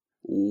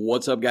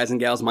What's up, guys and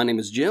gals? My name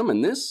is Jim,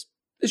 and this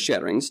is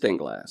Shattering Stained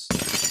Glass.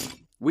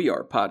 We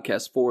are a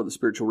podcast for the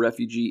spiritual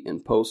refugee in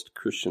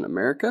post-Christian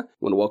America.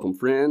 We want to welcome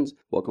friends,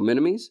 welcome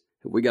enemies,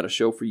 and we got a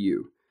show for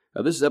you.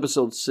 This is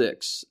episode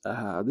 6.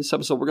 This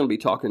episode, we're going to be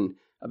talking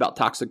about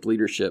toxic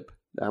leadership,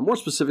 more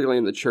specifically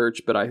in the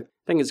church, but I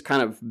think it's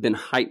kind of been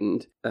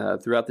heightened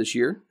throughout this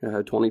year,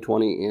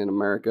 2020 in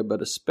America,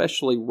 but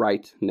especially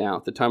right now.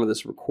 At the time of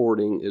this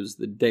recording is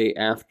the day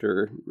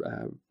after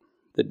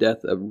the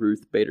death of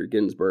Ruth Bader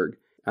Ginsburg.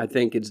 I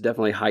think it's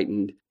definitely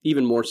heightened,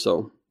 even more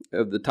so,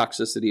 of the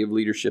toxicity of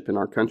leadership in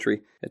our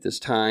country at this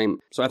time.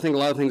 So I think a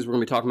lot of things we're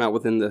going to be talking about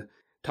within the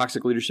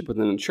toxic leadership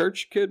within the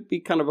church could be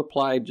kind of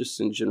applied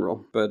just in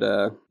general. But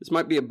this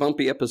might be a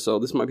bumpy episode.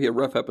 This might be a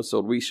rough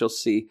episode. We shall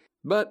see.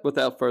 But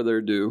without further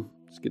ado,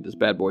 let's get this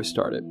bad boy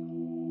started.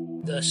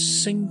 The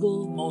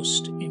single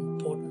most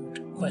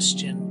important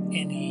question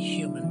any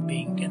human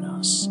being can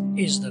ask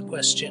is the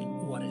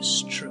question, what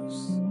is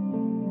truth?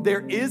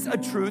 There is a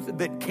truth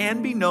that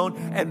can be known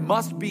and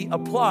must be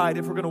applied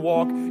if we're going to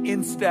walk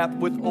in step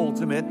with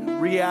ultimate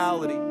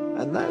reality.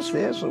 And that's the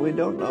answer. We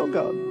don't know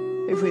God.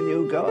 If we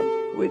knew God,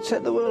 we'd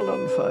set the world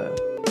on fire.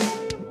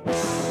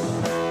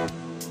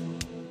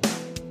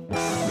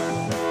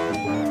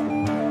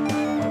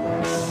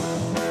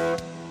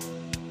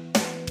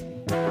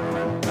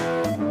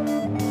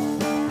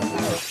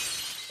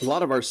 A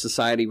lot of our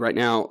society right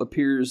now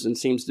appears and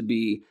seems to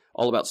be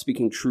all about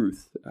speaking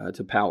truth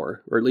to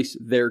power, or at least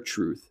their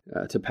truth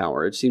to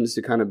power. It seems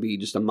to kind of be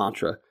just a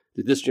mantra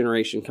that this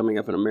generation coming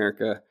up in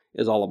America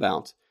is all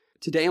about.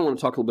 Today I want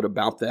to talk a little bit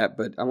about that,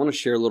 but I want to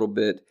share a little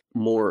bit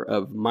more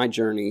of my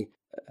journey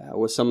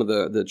with some of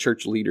the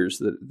church leaders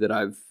that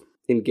I've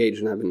engaged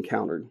and I've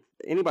encountered.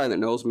 Anybody that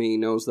knows me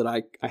knows that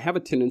I have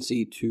a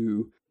tendency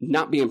to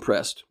not be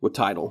impressed with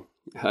title,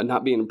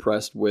 not being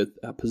impressed with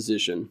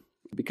position.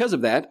 Because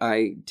of that,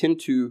 I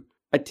tend to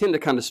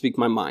kind of speak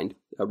my mind,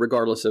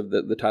 regardless of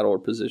the title or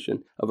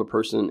position of a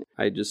person.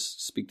 I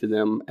just speak to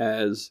them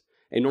as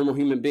a normal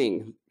human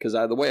being, because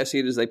the way I see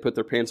it is they put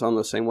their pants on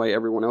the same way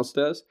everyone else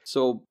does.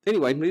 So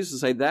anyway, needless to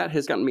say, that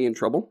has gotten me in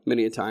trouble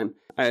many a time.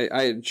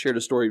 I had shared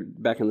a story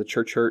back in the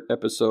Church Hurt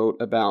episode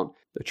about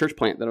the church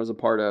plant that I was a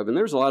part of, and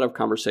there's a lot of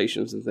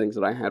conversations and things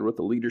that I had with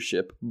the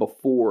leadership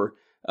before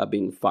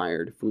being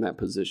fired from that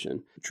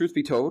position. Truth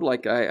be told,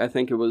 I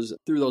think it was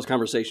through those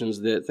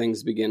conversations that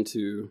things began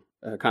to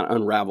kind of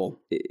unravel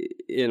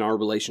in our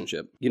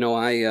relationship. You know,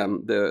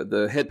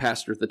 the head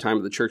pastor at the time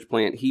of the church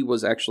plant, he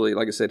was actually,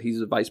 like I said, he's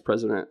the vice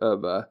president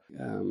of a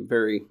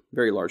very,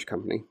 very large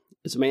company.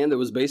 It's a man that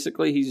was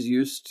basically, he's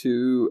used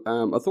to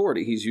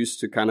authority. He's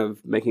used to kind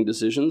of making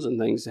decisions and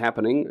things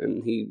happening,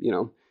 and he,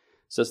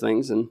 says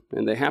things and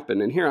they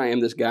happen. And here I am,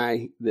 this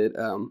guy that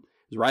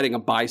was riding a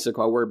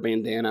bicycle. I wear a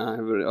bandana. I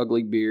have an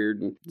ugly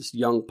beard. And this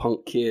young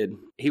punk kid.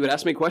 He would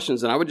ask me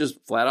questions, and I would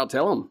just flat out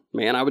tell him,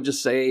 man. I would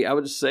just say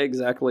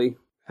exactly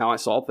how I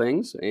saw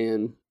things,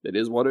 and it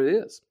is what it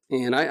is.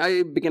 And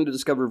I began to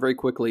discover very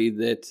quickly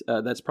that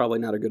that's probably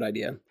not a good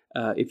idea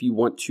if you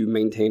want to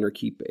maintain or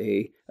keep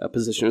a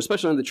position,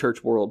 especially in the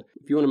church world.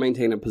 If you want to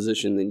maintain a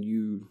position, then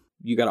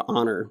you got to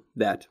honor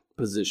that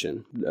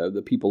position,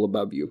 the people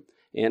above you.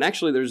 And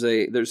actually,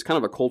 there's kind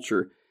of a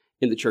culture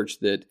in the church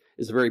that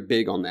is very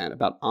big on that,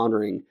 about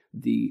honoring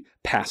the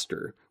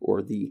pastor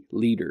or the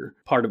leader.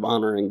 Part of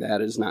honoring that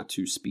is not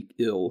to speak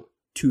ill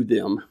to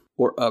them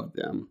or of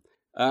them.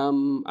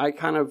 I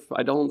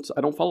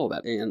don't follow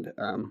that, and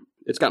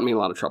it's gotten me in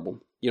a lot of trouble.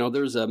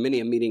 There's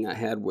many a meeting I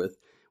had with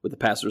the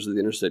pastors of the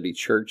Inner City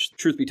Church.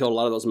 Truth be told, a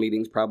lot of those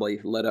meetings probably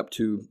led up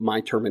to my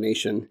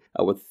termination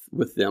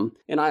with them.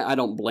 And I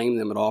don't blame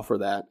them at all for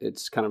that.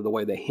 It's kind of the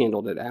way they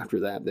handled it after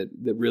that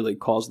really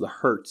caused the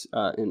hurt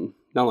in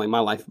not only my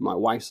life, but my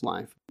wife's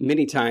life.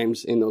 Many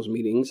times in those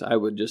meetings, I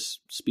would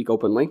just speak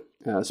openly,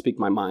 speak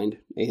my mind.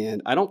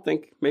 And I don't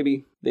think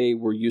maybe they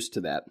were used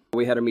to that.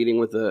 We had a meeting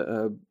with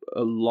a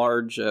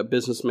large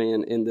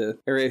businessman in the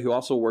area who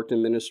also worked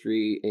in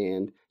ministry,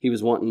 and he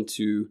was wanting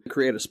to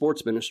create a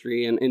sports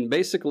ministry. And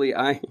basically,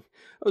 I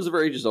was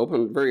very just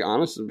open, very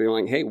honest, and being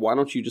like, hey, why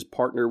don't you just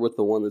partner with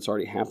the one that's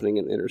already happening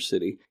in the inner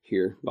city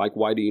here? Like,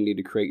 why do you need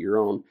to create your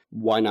own?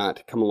 Why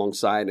not come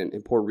alongside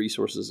and pour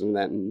resources in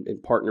that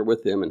and partner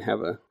with them and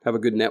have a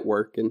good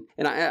network? And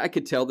I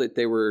could tell that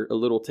they were a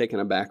little taken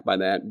aback by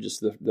that,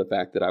 just the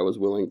fact that I was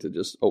willing to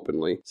just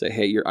openly say,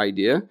 hey, your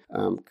idea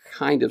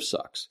kind of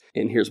sucks.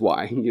 And here's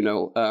why.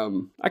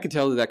 I could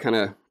tell that kind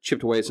of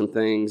chipped away at some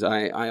things.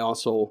 I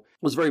also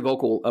was very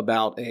vocal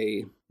about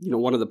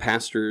one of the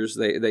pastors.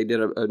 They did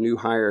a new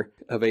hire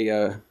of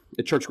a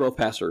church growth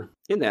pastor.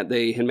 In that,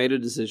 they had made a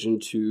decision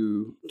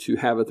to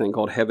have a thing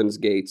called Heaven's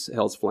Gates,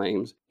 Hell's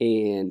Flames.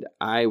 And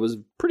I was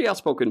pretty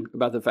outspoken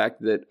about the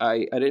fact that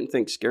I didn't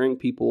think scaring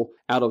people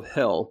out of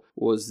hell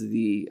was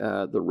the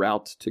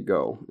route to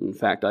go. In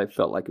fact, I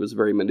felt like it was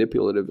very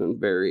manipulative and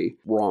very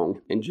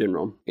wrong in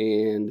general.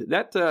 And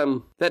that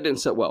didn't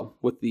sit well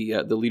with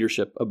the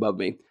leadership above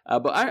me.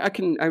 But I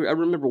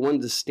remember one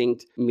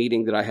distinct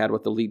meeting that I had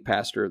with the lead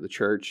pastor of the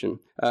church. And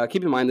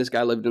keep in mind, this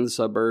guy lived in the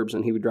suburbs,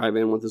 and he would drive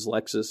in with his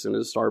Lexus and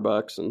his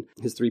Starbucks, and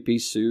his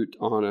three-piece suit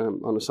on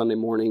a Sunday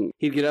morning.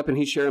 He'd get up and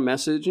he'd share a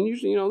message, and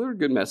usually, there were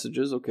good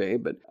messages, okay,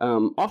 but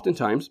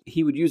oftentimes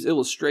he would use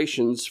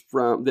illustrations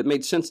that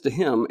made sense to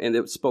him and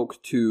that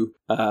spoke to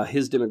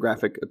his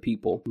demographic of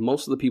people.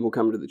 Most of the people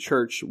coming to the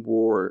church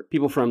were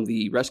people from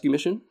the rescue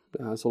mission,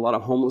 so a lot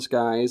of homeless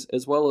guys,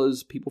 as well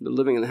as people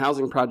living in the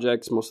housing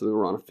projects. Most of them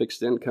were on a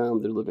fixed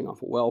income. They're living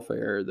off of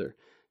welfare. They're,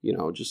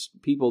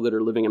 just people that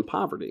are living in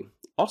poverty.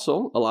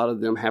 Also, a lot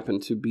of them happen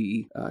to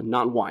be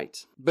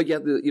non-white. But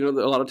yet, a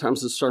lot of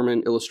times the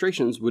sermon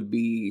illustrations would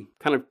be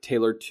kind of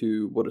tailored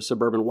to what a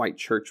suburban white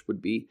church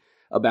would be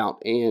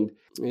about. And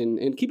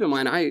keep in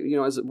mind,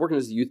 as working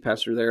as a youth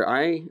pastor there,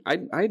 I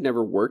had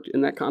never worked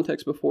in that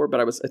context before, but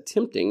I was at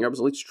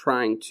least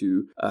trying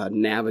to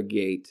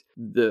navigate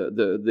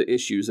the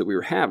issues that we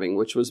were having,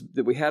 which was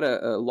that we had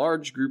a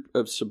large group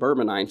of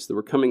suburbanites that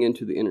were coming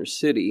into the inner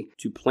city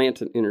to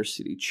plant an inner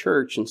city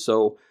church. And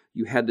so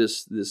you had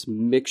this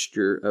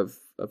mixture of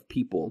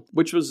people,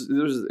 which was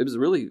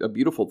really a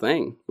beautiful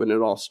thing when it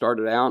all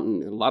started out,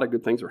 and a lot of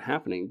good things were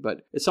happening.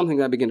 But it's something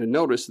that I began to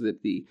notice,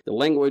 that the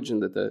language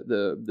and that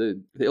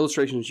the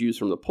illustrations used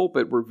from the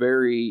pulpit were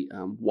very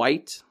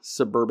white,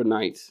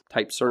 suburbanite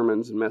type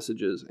sermons and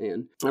messages.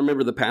 And I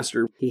remember the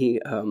pastor,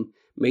 he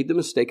made the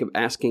mistake of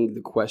asking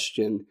the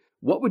question,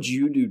 "What would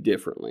you do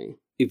differently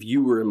if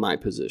you were in my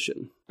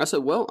position?" I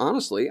said, "Well,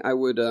 honestly, I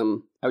would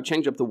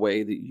change up the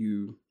way that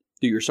you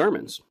do your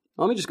sermons."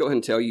 Let me just go ahead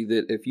and tell you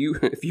that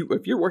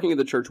if you're working in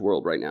the church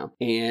world right now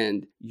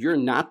and you're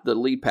not the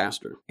lead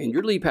pastor, and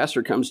your lead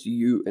pastor comes to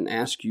you and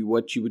asks you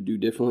what you would do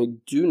differently,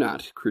 do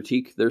not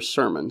critique their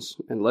sermons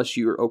unless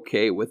you're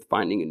okay with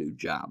finding a new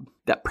job.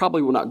 That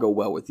probably will not go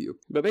well with you.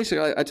 But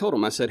basically, I told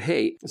him, I said,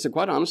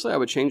 quite honestly, I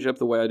would change up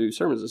the way I do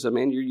sermons. I said,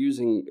 man, you're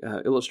using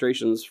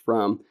illustrations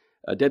from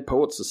a Dead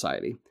Poets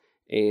Society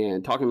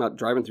and talking about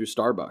driving through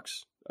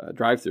Starbucks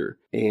drive-through.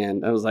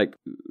 And I was like,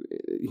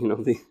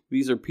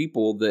 these are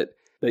people that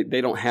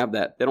They don't have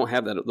that. They don't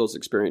have those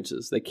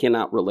experiences. They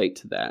cannot relate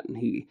to that. And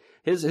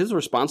his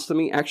response to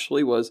me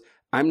actually was,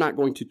 "I'm not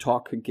going to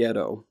talk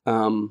ghetto."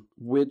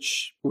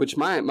 Which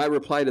my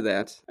reply to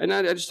that, and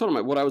I just told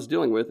him what I was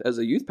dealing with as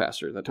a youth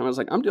pastor at that time. I was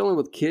like, I'm dealing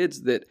with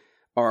kids that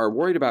are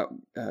worried about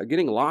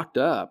getting locked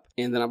up,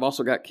 and then I've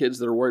also got kids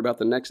that are worried about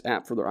the next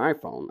app for their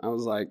iPhone. I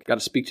was like, got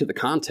to speak to the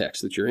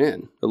context that you're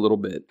in a little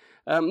bit.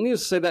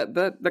 Needless to say,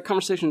 that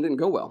conversation didn't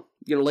go well.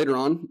 Later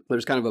on,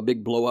 there's kind of a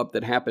big blow up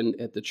that happened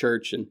at the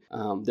church, and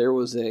there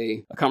was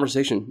a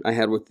conversation I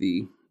had with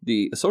the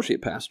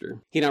associate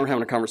pastor. He and I were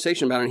having a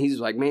conversation about it, and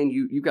he's like, "Man,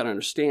 you got to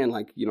understand,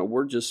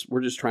 we're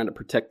just trying to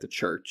protect the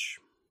church.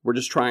 We're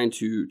just trying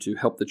to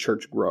help the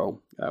church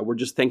grow. We're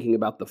just thinking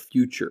about the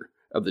future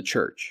of the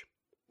church."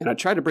 And I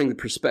tried to bring the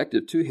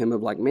perspective to him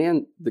of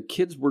man, the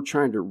kids we're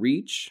trying to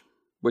reach,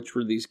 which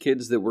were these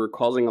kids that were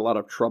causing a lot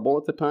of trouble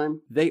at the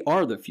time, they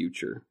are the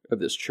future of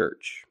this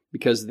church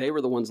because they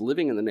were the ones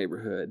living in the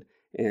neighborhood.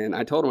 And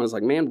I told him, I was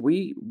like, man,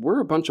 we're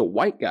a bunch of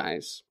white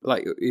guys.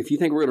 If you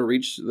think we're going to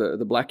reach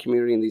the black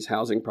community in these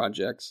housing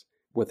projects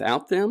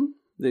without them,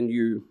 then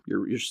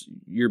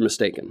you're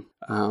mistaken.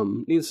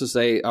 Needless to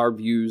say, our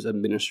views of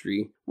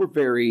ministry were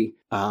very,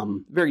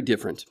 very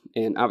different.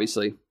 And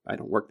obviously, I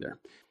don't work there.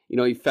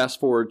 You fast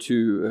forward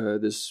to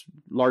this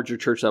larger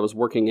church I was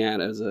working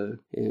at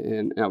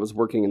and I was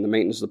working in the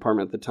maintenance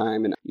department at the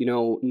time. And,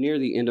 near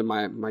the end of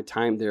my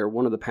time there,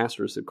 one of the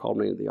pastors had called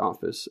me into the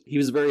office. He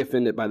was very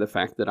offended by the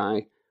fact that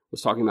I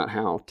was talking about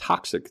how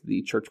toxic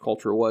the church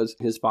culture was.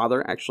 His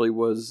father actually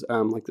was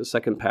the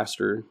second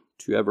pastor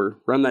to ever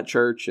run that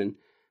church, and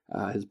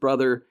his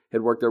brother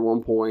had worked there at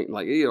one point,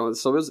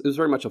 so it was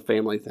very much a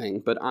family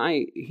thing. But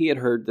he had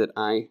heard that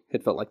I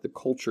had felt like the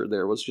culture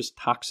there was just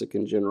toxic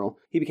in general.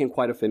 He became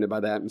quite offended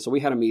by that. And so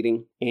we had a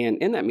meeting. And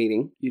in that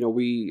meeting,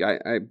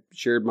 I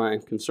shared my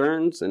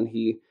concerns, and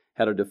he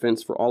had a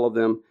defense for all of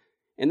them.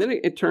 And then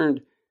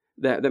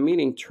the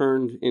meeting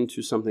turned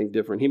into something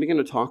different. He began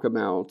to talk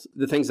about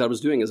the things I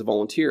was doing as a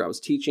volunteer. I was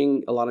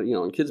teaching a lot of,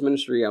 in kids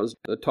ministry. I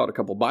taught a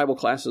couple Bible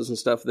classes and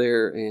stuff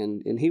there.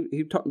 And he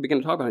began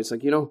to talk about it. He's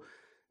like,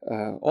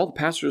 all the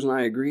pastors and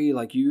I agree,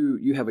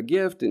 you have a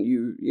gift, and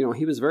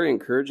he was very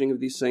encouraging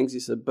of these things. He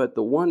said, but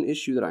the one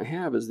issue that I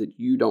have is that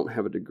you don't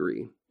have a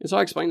degree. And so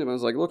I explained to him, I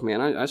was like, look, man,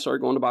 I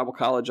started going to Bible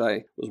college.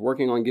 I was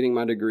working on getting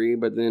my degree,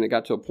 but then it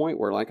got to a point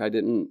where I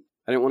didn't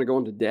want to go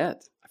into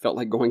debt. I felt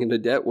like going into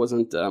debt was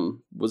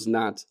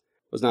not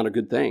a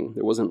good thing.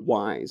 It wasn't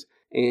wise.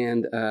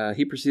 And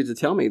he proceeded to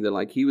tell me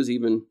that he was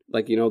even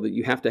that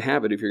you have to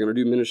have it if you're going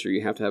to do ministry.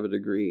 You have to have a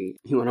degree.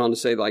 He went on to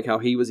say how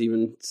he was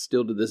even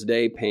still to this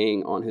day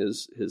paying on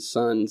his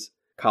son's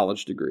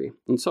college degree.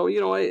 And so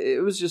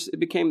it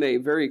became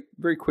very,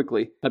 very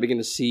quickly I began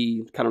to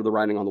see kind of the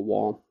writing on the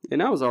wall.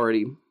 And I was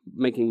already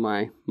making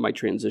my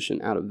transition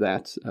out of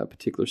that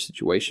particular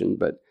situation,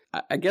 but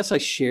I guess I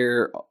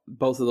share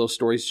both of those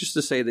stories just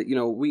to say that,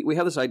 we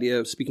have this idea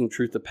of speaking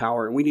truth to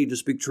power, and we need to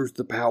speak truth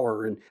to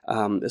power,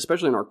 and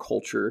especially in our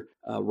culture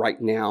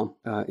right now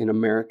in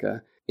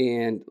America.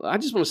 And I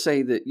just want to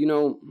say that,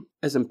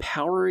 as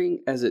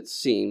empowering as it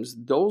seems,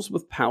 those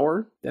with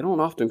power, they don't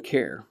often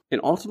care.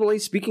 And ultimately,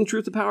 speaking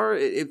truth to power,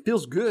 it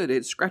feels good.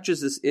 It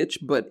scratches this itch,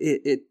 but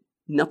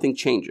nothing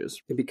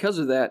changes. And because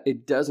of that,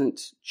 it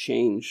doesn't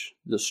change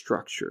the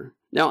structure.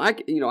 Now, I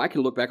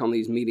can look back on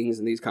these meetings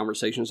and these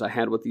conversations I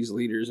had with these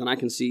leaders, and I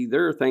can see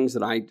there are things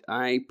that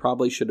I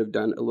probably should have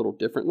done a little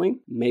differently,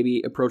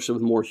 maybe approached it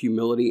with more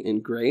humility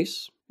and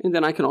grace. And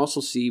then I can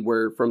also see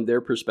where, from their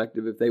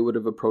perspective, if they would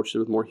have approached it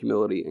with more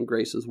humility and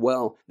grace as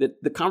well,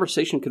 that the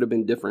conversation could have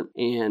been different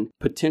and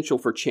potential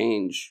for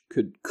change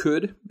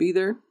could be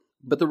there.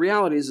 But the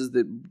reality is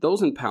that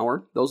those in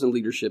power, those in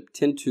leadership,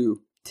 tend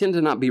to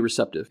not be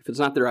receptive. If it's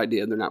not their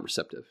idea, they're not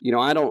receptive.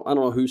 I don't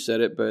know who said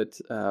it, but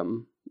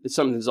it's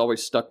something that's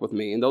always stuck with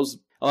me. And a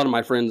lot of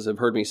my friends have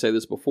heard me say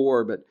this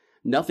before, but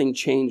nothing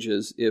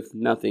changes if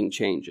nothing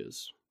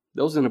changes.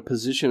 Those in a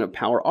position of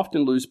power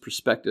often lose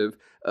perspective,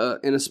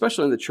 and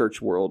especially in the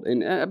church world.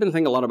 And I've been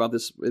thinking a lot about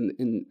this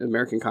in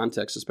American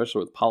context,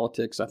 especially with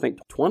politics. I think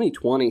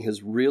 2020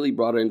 has really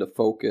brought into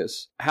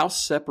focus how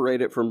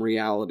separated from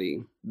reality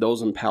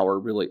those in power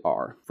really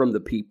are from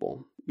the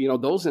people.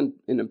 Those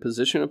in a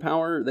position of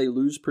power, they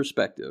lose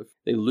perspective.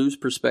 They lose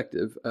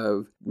perspective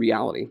of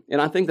reality.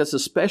 And I think that's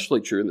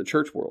especially true in the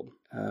church world.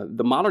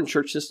 The modern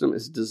church system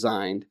is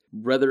designed,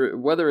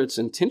 whether it's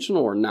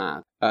intentional or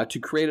not, to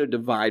create a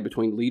divide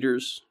between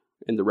leaders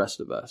and the rest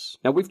of us.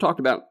 Now, we've talked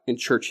about in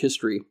church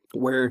history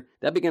where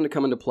that began to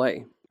come into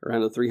play.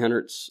 Around the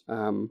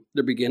 300s,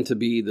 there began to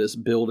be this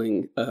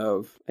building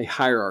of a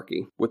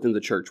hierarchy within the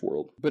church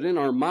world. But in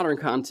our modern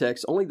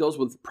context, only those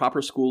with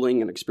proper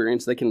schooling and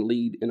experience, they can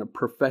lead in a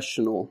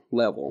professional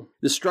level.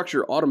 This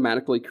structure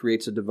automatically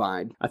creates a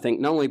divide, I think,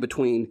 not only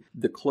between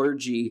the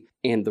clergy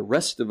and the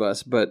rest of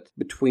us, but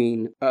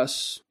between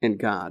us and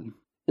God.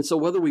 And so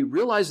whether we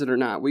realize it or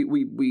not,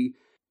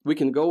 we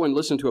can go and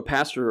listen to a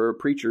pastor or a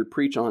preacher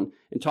preach on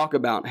and talk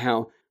about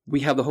how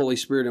we have the Holy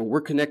Spirit and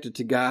we're connected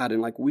to God,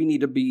 and we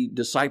need to be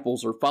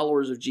disciples or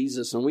followers of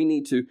Jesus, and we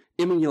need to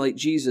emulate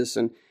Jesus,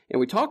 and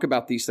we talk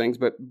about these things,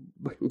 but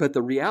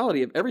the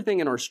reality of everything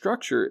in our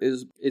structure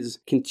is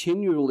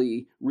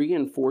continually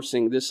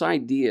reinforcing this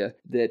idea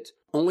that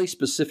only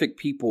specific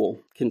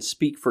people can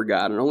speak for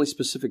God, and only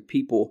specific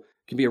people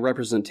can be a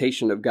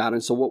representation of God.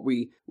 And so what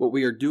we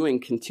are doing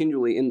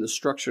continually in the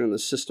structure and the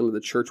system of the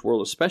church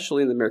world,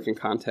 especially in the American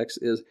context,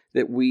 is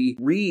that we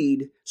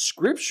read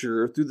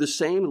Scripture through the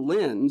same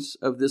lens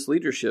of this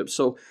leadership.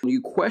 So when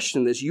you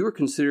question this, you are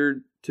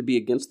considered to be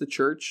against the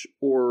church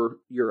or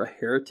you're a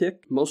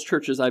heretic. Most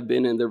churches I've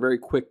been in, they're very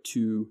quick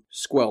to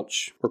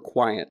squelch or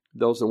quiet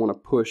those that want to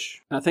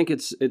push. And I think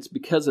it's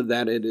because of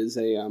that. It is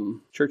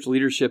church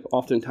leadership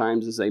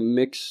oftentimes is a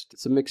mixed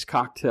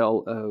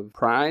cocktail of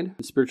pride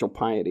and spiritual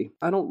piety.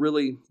 I don't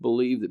really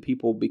believe that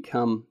people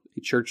become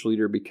a church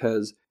leader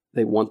because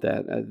they want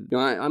that.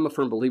 I'm a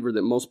firm believer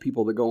that most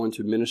people that go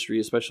into ministry,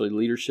 especially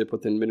leadership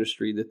within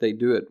ministry, that they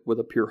do it with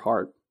a pure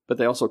heart. But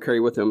they also carry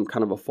with them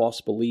kind of a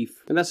false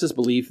belief. And that's this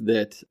belief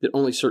that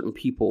only certain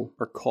people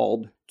are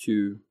called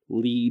to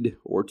lead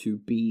or to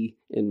be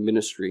in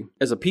ministry.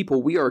 As a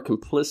people, we are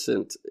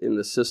complicit in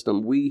the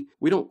system. We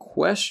don't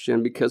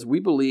question because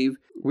we believe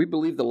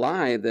the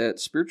lie that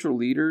spiritual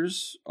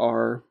leaders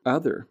are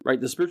other,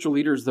 right? The spiritual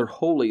leaders, they're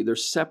holy, they're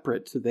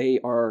separate, they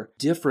are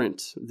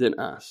different than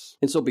us.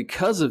 And so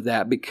because of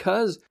that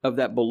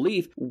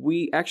belief,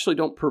 we actually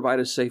don't provide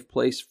a safe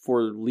place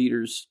for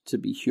leaders to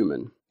be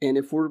human. And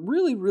if we're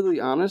really, really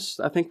honest,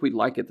 I think we'd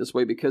like it this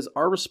way because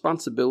our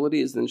responsibility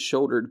is then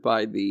shouldered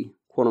by the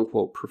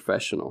quote-unquote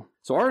professional.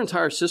 So our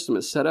entire system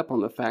is set up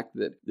on the fact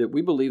that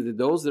we believe that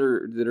those that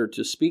are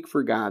to speak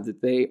for God,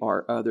 that they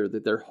are other,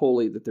 that they're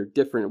holy, that they're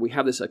different. And we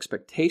have this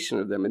expectation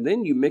of them. And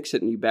then you mix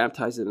it and you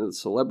baptize it in the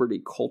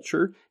celebrity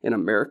culture in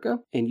America,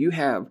 and you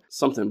have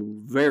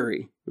something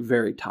very,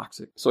 very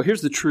toxic. So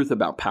here's the truth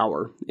about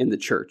power in the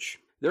church.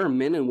 There are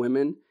men and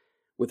women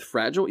with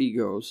fragile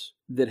egos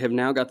that have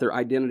now got their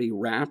identity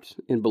wrapped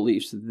in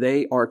beliefs that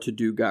they are to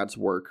do God's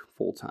work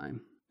full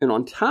time. And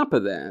on top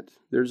of that,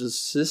 there's a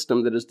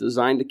system that is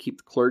designed to keep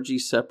the clergy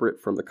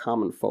separate from the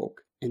common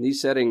folk. And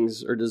these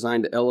settings are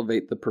designed to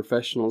elevate the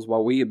professionals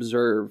while we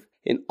observe.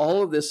 And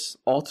all of this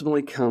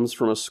ultimately comes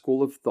from a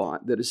school of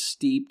thought that is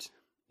steeped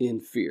in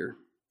fear.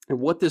 And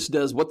what this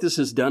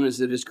has done is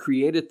it has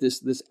created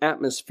this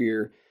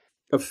atmosphere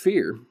of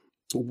fear.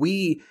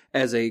 We,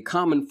 as a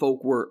common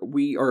folk,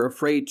 we are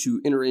afraid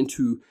to enter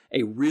into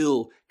a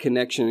real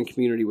connection and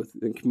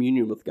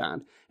communion with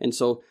God. And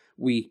so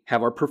we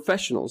have our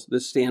professionals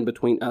that stand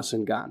between us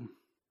and God.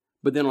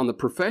 But then on the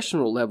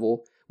professional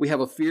level, we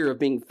have a fear of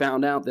being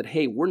found out that,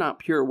 hey, we're not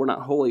pure, we're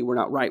not holy, we're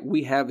not right.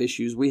 We have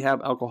issues. We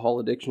have alcohol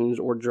addictions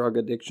or drug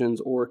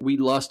addictions, or we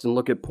lust and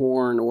look at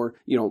porn, or,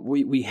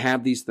 we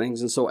have these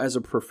things. And so as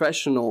a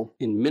professional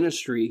in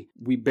ministry,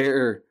 we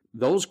bear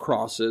those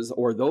crosses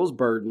or those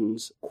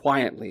burdens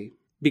quietly,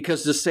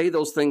 because to say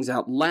those things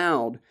out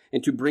loud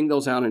and to bring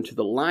those out into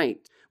the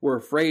light, we're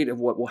afraid of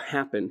what will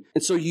happen.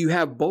 And so you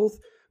have both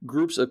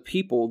groups of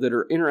people that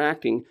are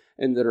interacting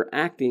and that are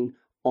acting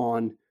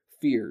on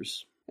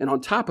fears. And on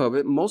top of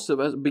it, most of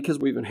us, because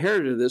we've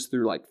inherited this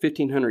through like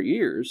 1,500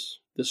 years,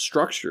 this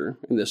structure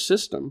and this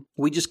system,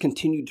 we just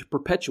continue to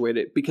perpetuate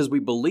it because we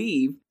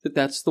believe that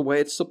that's the way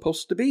it's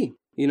supposed to be.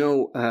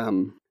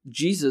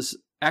 Jesus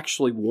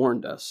actually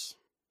warned us.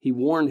 He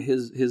warned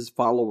his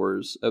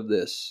followers of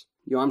this.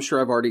 I'm sure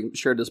I've already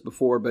shared this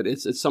before, but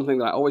it's something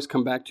that I always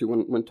come back to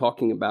when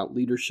talking about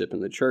leadership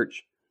in the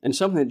church, and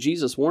something that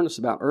Jesus warned us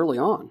about early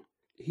on.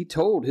 He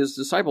told his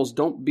disciples,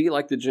 don't be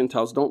like the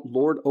Gentiles, don't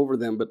lord over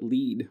them, but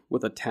lead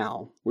with a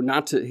towel. We're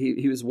not to,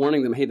 he was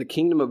warning them, hey, the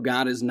kingdom of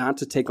God is not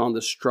to take on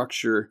the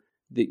structure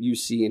that you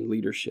see in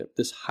leadership,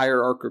 this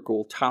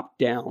hierarchical,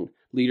 top-down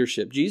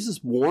leadership.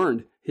 Jesus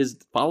warned his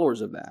followers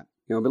of that.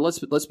 But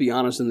let's be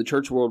honest, in the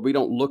church world, we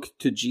don't look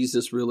to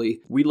Jesus really,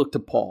 we look to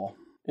Paul.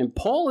 And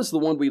Paul is the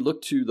one we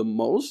look to the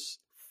most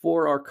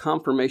for our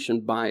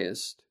confirmation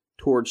bias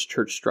towards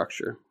church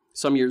structure.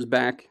 Some years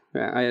back,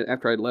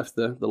 after I left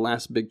the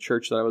last big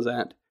church that I was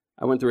at,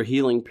 I went through a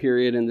healing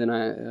period, and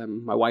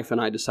then my wife and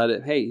I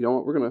decided, hey, you know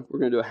what, we're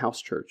gonna do a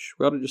house church.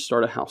 We ought to just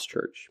start a house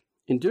church.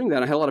 In doing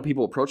that, I had a lot of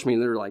people approach me,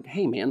 and they're like,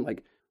 hey, man,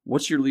 like,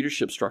 what's your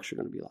leadership structure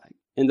going to be like?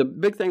 And the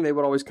big thing they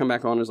would always come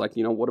back on is like,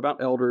 what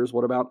about elders?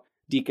 What about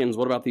deacons?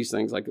 What about these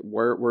things? Like,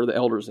 where are the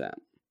elders at?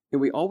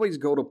 And we always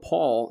go to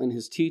Paul in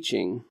his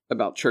teaching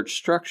about church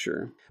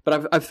structure.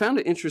 But I've found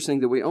it interesting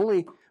that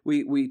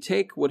we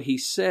take what he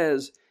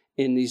says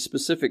in these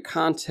specific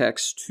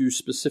contexts to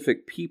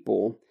specific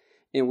people,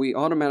 and we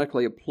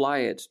automatically apply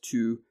it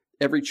to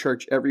every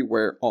church,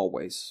 everywhere,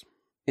 always.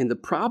 And the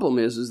problem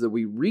is that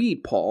we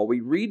read Paul, we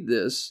read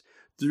this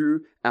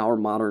through our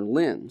modern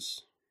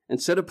lens,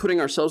 instead of putting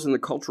ourselves in the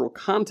cultural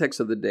context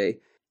of the day.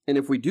 And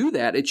if we do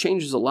that, it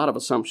changes a lot of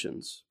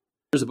assumptions.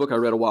 There's a book I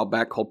read a while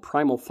back called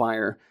Primal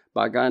Fire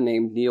by a guy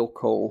named Neil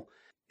Cole.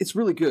 It's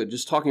really good,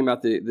 just talking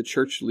about the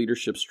church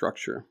leadership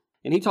structure.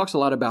 And he talks a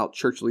lot about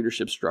church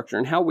leadership structure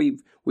and how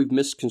we've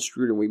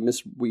misconstrued and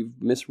we've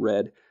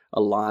misread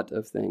a lot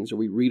of things, or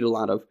we read a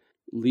lot of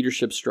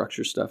leadership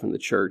structure stuff in the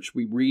church.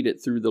 We read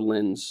it through the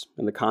lens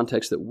and the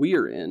context that we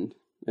are in,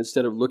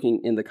 instead of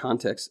looking in the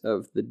context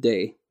of the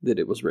day that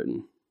it was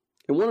written.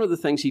 And one of the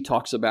things he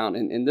talks about,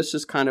 and this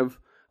is kind of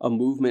a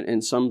movement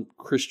in some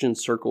Christian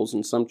circles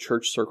and some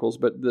church circles,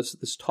 but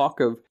this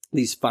talk of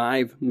these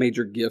 5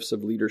 major gifts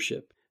of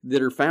leadership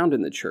that are found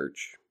in the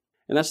church.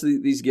 And that's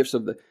these gifts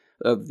of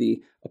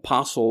the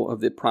apostle,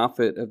 of the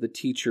prophet, of the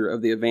teacher,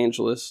 of the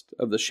evangelist,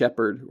 of the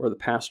shepherd, or the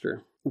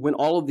pastor. When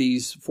all of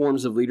these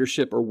forms of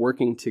leadership are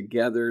working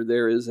together,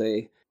 there is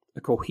a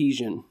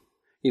cohesion.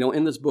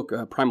 In this book,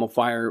 Primal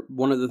Fire,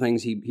 one of the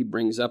things he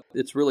brings up,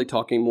 it's really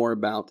talking more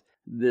about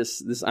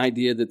this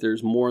idea that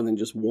there's more than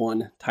just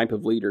one type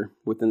of leader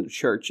within the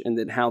church, and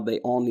that how they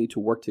all need to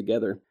work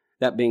together.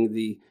 That being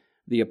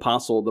the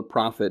apostle, the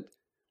prophet,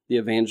 the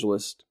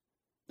evangelist,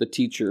 the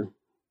teacher,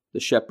 the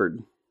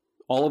shepherd,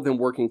 all of them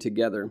working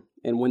together.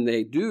 And when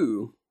they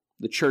do,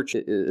 the church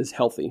is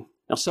healthy.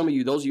 Now, some of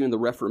you, those of you in the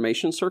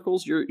Reformation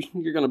circles, you're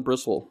going to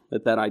bristle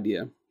at that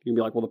idea. You're going to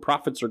be like, well, the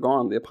prophets are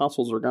gone, the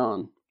apostles are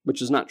gone,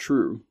 which is not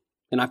true.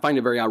 And I find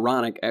it very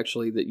ironic,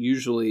 actually, that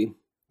usually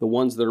the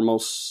ones that are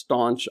most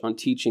staunch on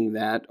teaching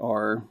that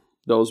are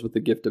those with the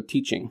gift of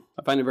teaching.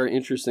 I find it very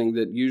interesting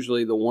that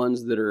usually the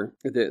ones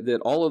that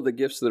all of the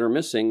gifts that are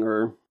missing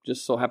are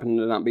just so happen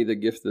to not be the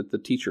gift that the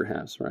teacher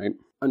has, right?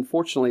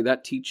 Unfortunately,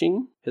 that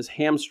teaching has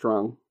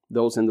hamstrung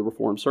those in the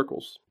Reformed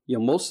circles.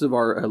 Most of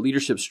our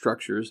leadership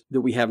structures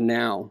that we have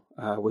now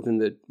within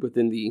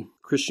the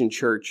Christian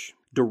church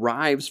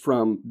derives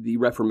from the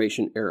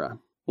Reformation era.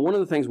 One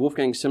of the things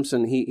Wolfgang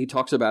Simpson, he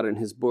talks about in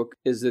his book,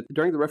 is that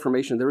during the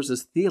Reformation, there was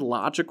this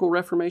theological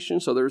reformation.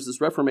 So there was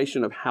this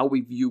reformation of how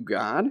we view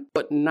God,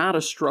 but not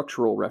a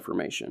structural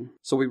reformation.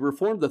 So we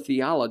reformed the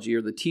theology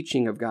or the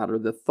teaching of God or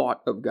the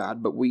thought of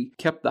God, but we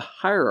kept the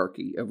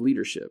hierarchy of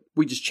leadership.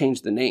 We just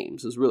changed the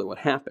names is really what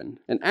happened.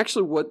 And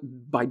actually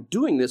by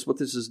doing this, what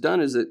this has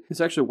done is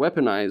it's actually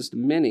weaponized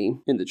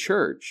many in the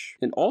church.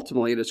 And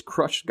ultimately, it has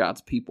crushed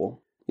God's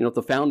people. At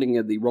the founding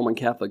of the Roman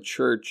Catholic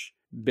Church,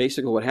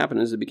 basically what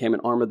happened is it became an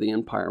arm of the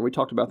empire. We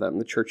talked about that in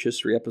the church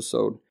history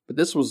episode. But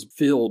this was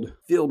filled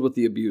with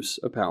the abuse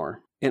of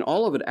power. And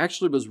all of it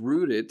actually was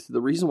rooted,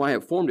 the reason why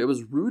it formed, it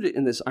was rooted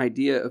in this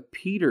idea of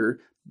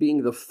Peter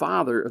being the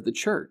father of the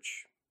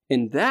church.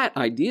 And that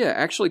idea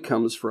actually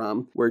comes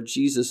from where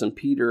Jesus and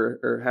Peter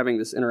are having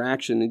this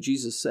interaction. And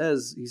Jesus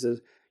says,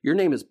 your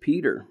name is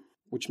Peter,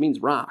 which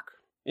means rock.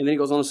 And then he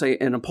goes on to say,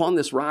 and upon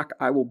this rock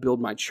I will build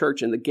my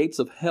church, and the gates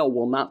of hell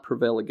will not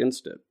prevail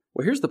against it.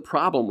 Well, here's the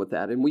problem with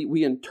that, and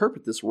we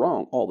interpret this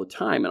wrong all the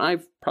time, and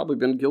I've probably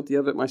been guilty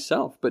of it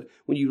myself. But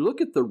when you look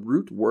at the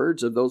root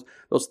words of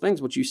those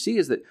things, what you see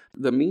is that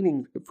the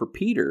meaning for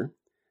Peter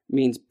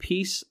means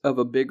piece of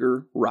a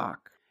bigger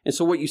rock. And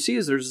so what you see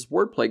is there's this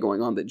wordplay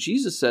going on that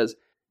Jesus says,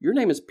 your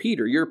name is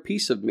Peter, you're a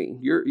piece of me,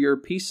 you're a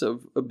piece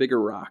of a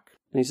bigger rock.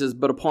 And he says,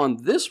 but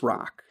upon this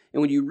rock,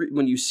 and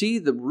when you see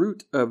the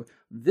root of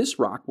this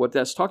rock, what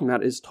that's talking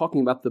about is talking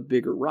about the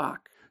bigger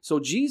rock. So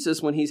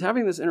Jesus, when he's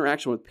having this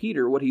interaction with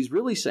Peter, what he's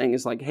really saying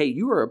is like, hey,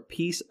 you are a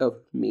piece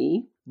of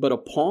me, but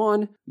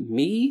upon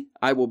me,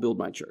 I will build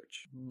my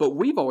church. But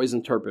we've always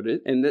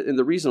interpreted, and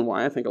the reason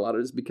why I think a lot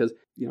of it is because,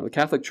 the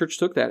Catholic Church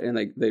took that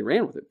and they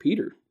ran with it.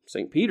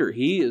 St. Peter,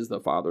 he is the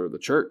father of the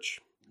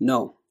church.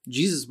 No,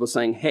 Jesus was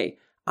saying, hey,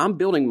 I'm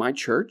building my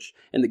church,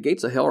 and the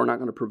gates of hell are not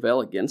going to prevail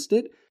against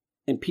it.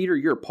 And Peter,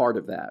 you're a part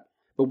of that.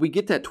 But we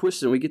get that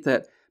twisted and we get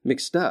that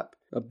mixed up.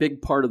 A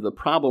big part of the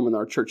problem in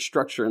our church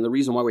structure, and the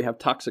reason why we have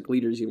toxic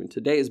leaders even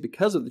today, is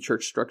because of the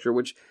church structure,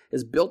 which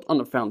is built on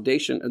the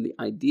foundation of the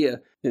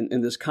idea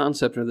and this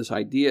concept or this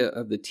idea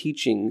of the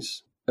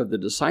teachings of the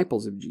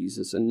disciples of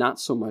Jesus, and not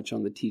so much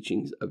on the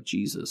teachings of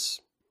Jesus.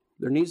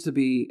 There needs to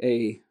be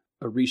a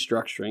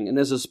restructuring. And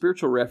as a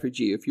spiritual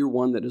refugee, if you're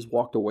one that has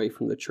walked away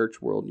from the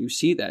church world, you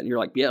see that and you're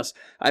like, yes,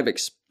 I've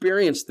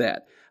experienced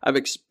that. I've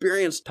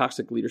experienced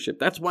toxic leadership.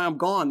 That's why I'm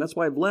gone. That's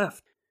why I've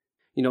left.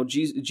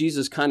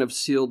 Jesus kind of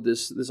sealed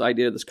this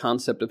idea, this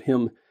concept of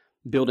him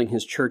building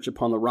his church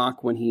upon the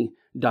rock when he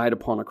died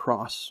upon a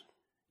cross.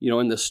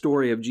 In the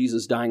story of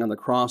Jesus dying on the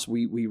cross,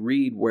 we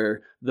read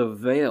where the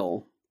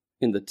veil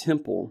in the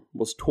temple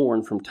was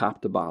torn from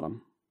top to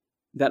bottom.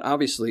 That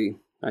obviously,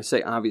 I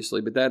say obviously,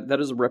 but that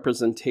is a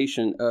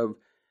representation of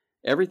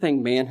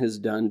everything man has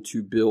done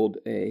to build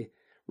a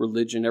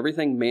religion,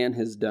 everything man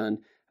has done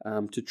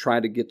to try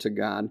to get to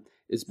God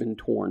has been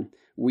torn.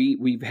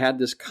 We've had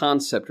this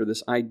concept or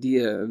this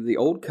idea of the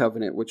old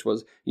covenant, which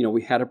was,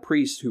 we had a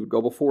priest who would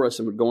go before us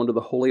and would go into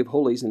the Holy of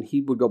Holies, and he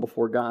would go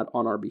before God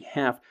on our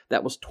behalf.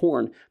 That was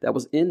torn. That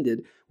was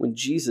ended when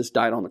Jesus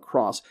died on the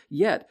cross.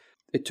 Yet,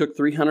 it took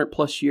 300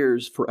 plus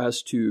years for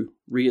us to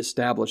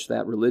reestablish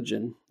that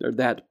religion, or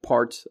that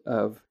part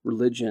of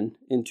religion,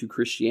 into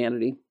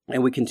Christianity.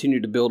 And we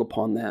continue to build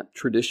upon that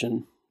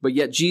tradition. But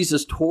yet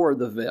Jesus tore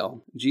the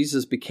veil.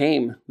 Jesus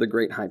became the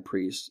great high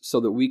priest so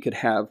that we could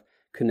have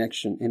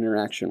connection,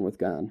 interaction with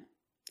God.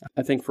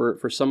 I think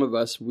for some of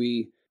us,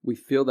 we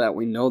feel that,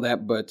 we know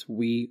that, but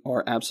we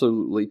are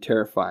absolutely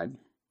terrified.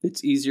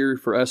 It's easier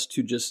for us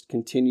to just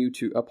continue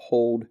to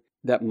uphold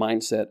that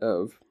mindset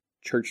of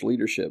church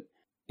leadership,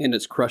 and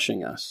it's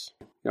crushing us.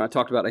 I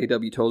talked about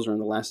A.W. Tozer in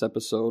the last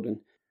episode, and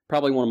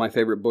probably one of my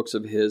favorite books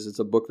of his. It's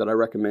a book that I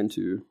recommend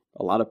to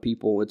a lot of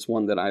people. It's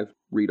one that I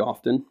read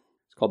often.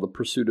 It's called The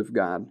Pursuit of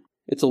God.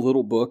 It's a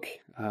little book.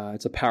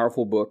 It's a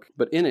powerful book.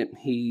 But in it,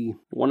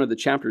 one of the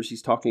chapters,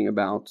 he's talking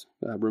about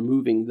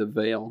removing the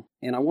veil.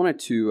 And I wanted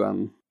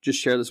to just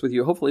share this with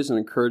you. Hopefully it's an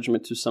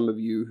encouragement to some of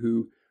you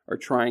who are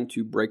trying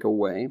to break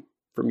away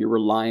from your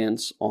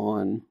reliance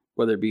on,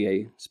 whether it be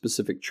a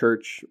specific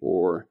church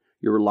or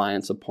your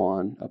reliance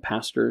upon a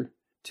pastor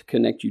to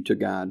connect you to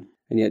God.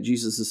 And yet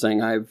Jesus is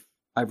saying,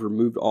 I've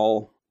removed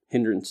all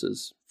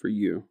hindrances for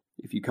you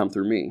if you come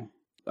through me.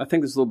 I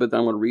think this little bit that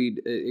I'm going to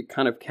read, it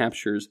kind of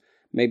captures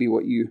maybe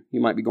what you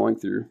might be going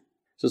through. It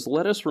says,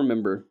 let us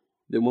remember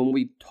that when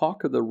we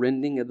talk of the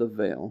rending of the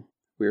veil,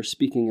 we are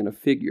speaking in a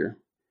figure,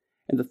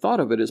 and the thought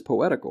of it is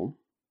poetical,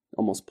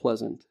 almost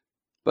pleasant.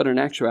 But in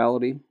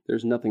actuality,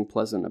 there's nothing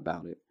pleasant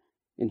about it.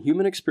 In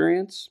human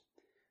experience,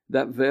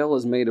 that veil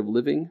is made of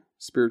living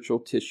spiritual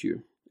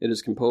tissue. It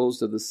is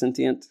composed of the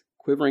sentient,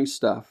 quivering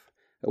stuff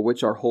of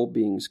which our whole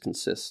beings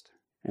consist.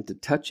 And to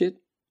touch it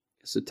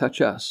is to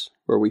touch us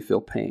where we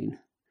feel pain.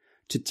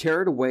 To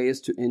tear it away is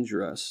to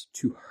injure us,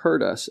 to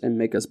hurt us and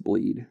make us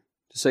bleed.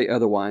 To say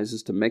otherwise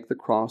is to make the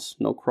cross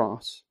no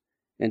cross,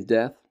 and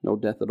death no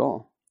death at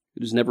all.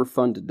 It is never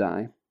fun to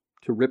die.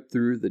 To rip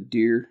through the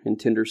dear and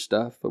tender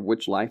stuff of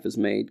which life is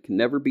made can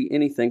never be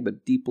anything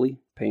but deeply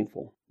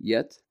painful.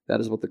 Yet, that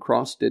is what the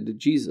cross did to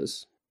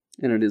Jesus,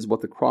 and it is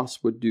what the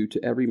cross would do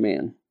to every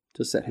man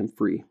to set him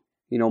free.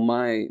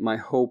 My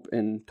hope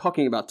in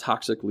talking about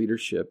toxic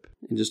leadership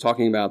and just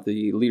talking about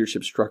the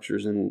leadership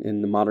structures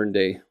in the modern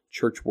day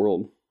church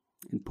world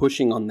and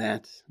pushing on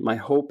that, my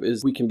hope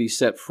is we can be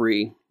set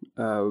free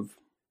of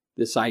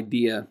this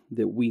idea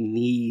that we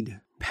need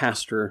a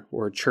pastor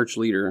or a church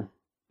leader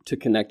to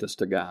connect us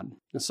to God.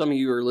 Now, some of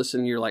you are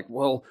listening, you're like,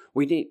 well,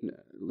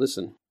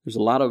 listen, there's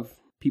a lot of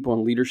people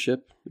in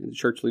leadership, in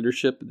church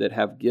leadership, that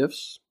have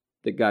gifts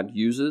that God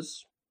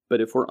uses. But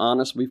if we're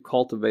honest, we've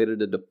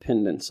cultivated a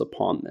dependence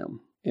upon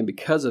them. And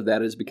because of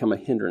that, it has become a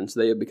hindrance.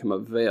 They have become a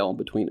veil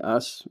between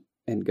us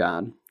and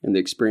God and the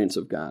experience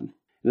of God.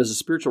 And as a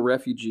spiritual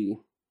refugee,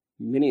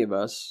 many of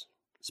us,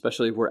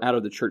 especially if we're out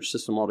of the church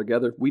system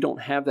altogether, we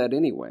don't have that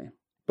anyway.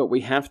 But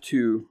we have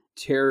to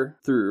tear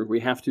through, we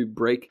have to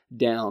break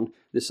down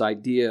this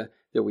idea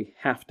that we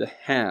have to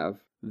have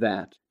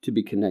that to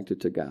be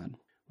connected to God.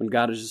 When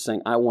God is just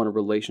saying, I want a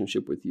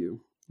relationship with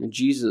you. And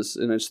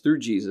it's through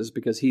Jesus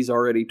because he's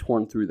already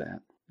torn through that.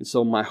 And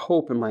so my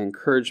hope and my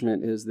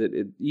encouragement is that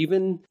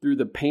even through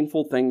the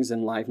painful things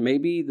in life,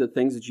 maybe the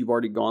things that you've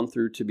already gone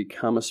through to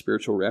become a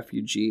spiritual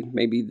refugee,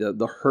 maybe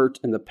the hurt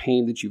and the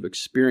pain that you've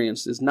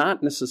experienced is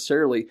not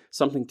necessarily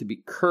something to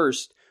be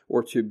cursed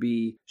or to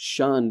be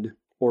shunned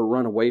or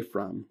run away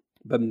from.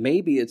 But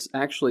maybe it's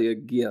actually a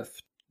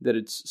gift that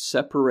it's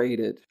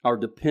separated our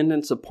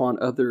dependence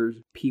upon other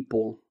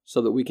people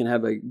so that we can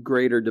have a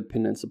greater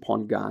dependence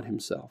upon God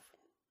himself.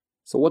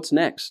 So what's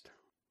next?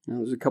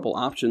 There's a couple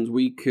options.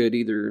 We could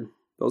either,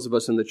 those of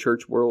us in the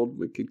church world,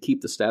 we could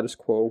keep the status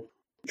quo,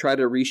 try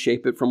to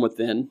reshape it from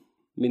within.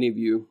 Many of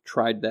you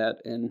tried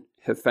that and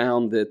have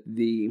found that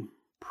the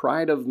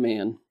pride of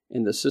man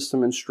in the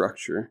system and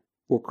structure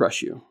will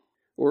crush you.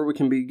 Or we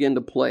can begin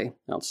to play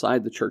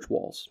outside the church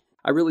walls.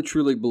 I really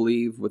truly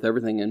believe with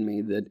everything in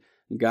me that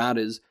God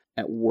is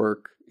at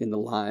work in the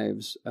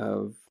lives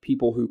of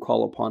people who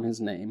call upon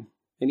his name,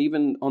 and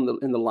even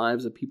in the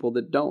lives of people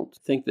that don't.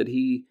 Think that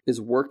he is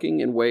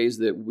working in ways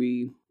that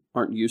we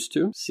aren't used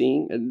to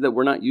seeing, and that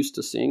we're not used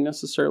to seeing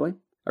necessarily.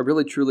 I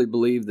really truly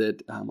believe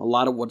that a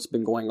lot of what's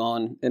been going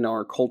on in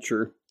our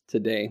culture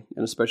today,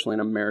 and especially in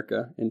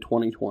America in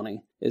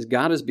 2020, is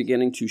God is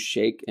beginning to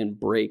shake and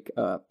break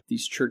up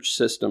these church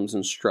systems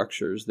and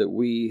structures that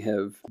we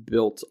have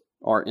built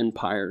our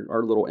empire,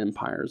 our little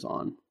empires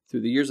on.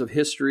 Through the years of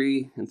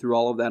history and through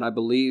all of that, I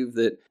believe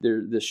that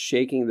this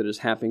shaking that is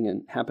happening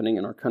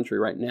in our country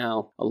right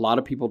now, a lot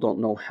of people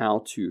don't know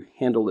how to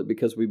handle it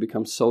because we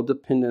become so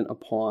dependent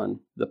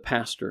upon the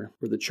pastor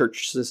or the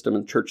church system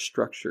and church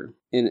structure.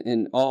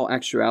 In all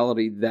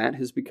actuality, that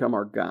has become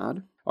our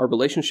God. Our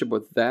relationship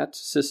with that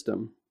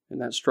system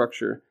and that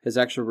structure has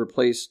actually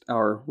replaced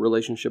our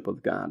relationship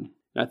with God.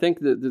 And I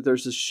think that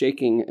there's this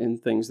shaking in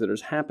things that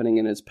is happening,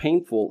 and it's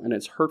painful and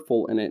it's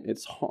hurtful and it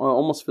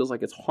almost feels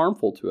like it's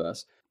harmful to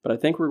us. But I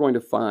think we're going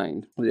to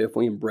find that if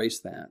we embrace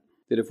that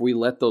if we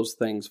let those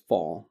things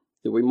fall,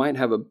 that we might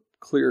have a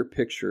clearer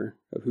picture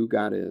of who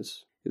God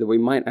is, that we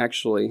might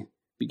actually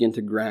begin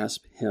to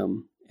grasp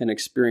him and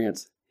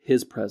experience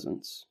his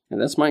presence.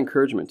 And that's my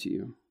encouragement to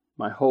you,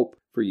 my hope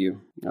for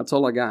you. That's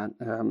all I got.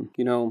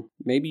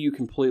 Maybe you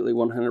completely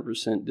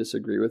 100%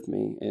 disagree with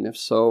me. And if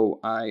so,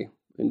 I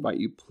invite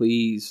you,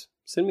 please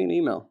send me an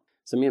email,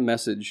 send me a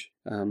message.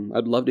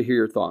 I'd love to hear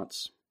your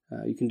thoughts.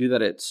 You can do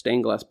that at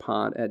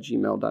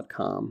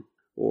stainedglasspod@gmail.com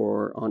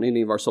or on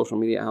any of our social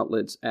media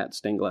outlets at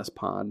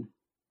stainedglasspod.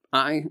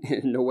 I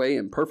in no way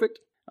am perfect.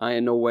 I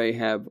in no way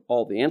have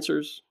all the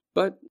answers,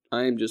 but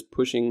I am just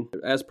pushing,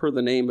 as per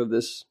the name of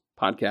this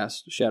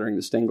podcast, Shattering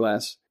the Stained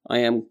Glass, I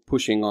am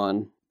pushing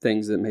on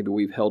things that maybe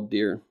we've held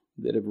dear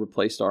that have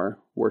replaced our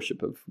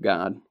worship of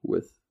God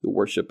with the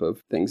worship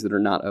of things that are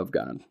not of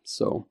God.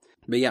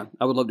 But yeah,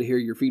 I would love to hear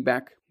your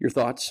feedback, your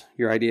thoughts,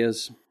 your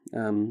ideas.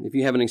 If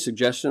you have any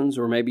suggestions,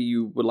 or maybe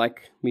you would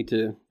like me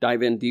to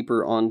dive in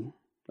deeper on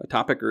a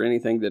topic or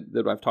anything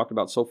that I've talked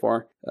about so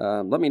far,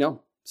 let me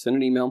know. Send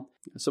an email.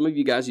 Some of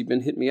you guys, you've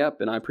been hitting me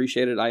up, and I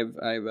appreciate it. I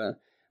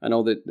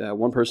know that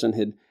one person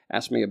had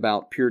asked me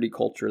about purity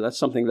culture. That's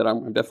something that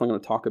I'm definitely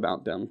going to talk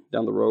about down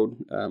the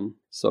road.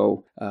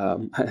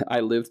 I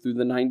lived through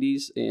the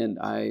 90s, and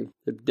I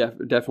have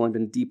definitely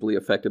been deeply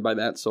affected by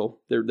that. So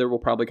there will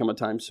probably come a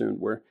time soon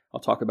where I'll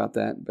talk about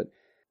that. But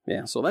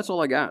yeah, so that's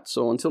all I got.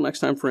 So until next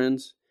time,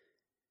 friends,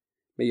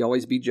 may you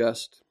always be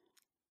just,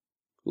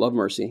 love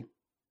mercy,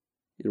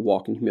 and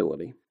walk in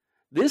humility.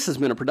 This has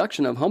been a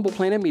production of Humble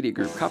Planet Media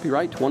Group,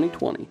 copyright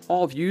 2020.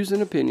 All views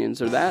and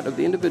opinions are that of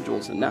the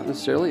individuals and not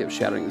necessarily of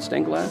Shattering the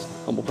Stained Glass,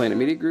 Humble Planet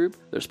Media Group,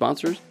 their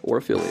sponsors, or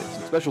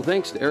affiliates. Special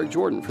thanks to Eric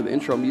Jordan for the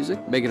intro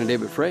music, Megan and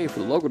David Frey for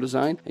the logo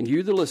design, and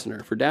you, the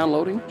listener, for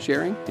downloading,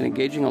 sharing, and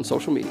engaging on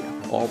social media.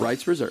 All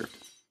rights reserved.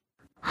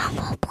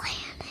 Humble Planet.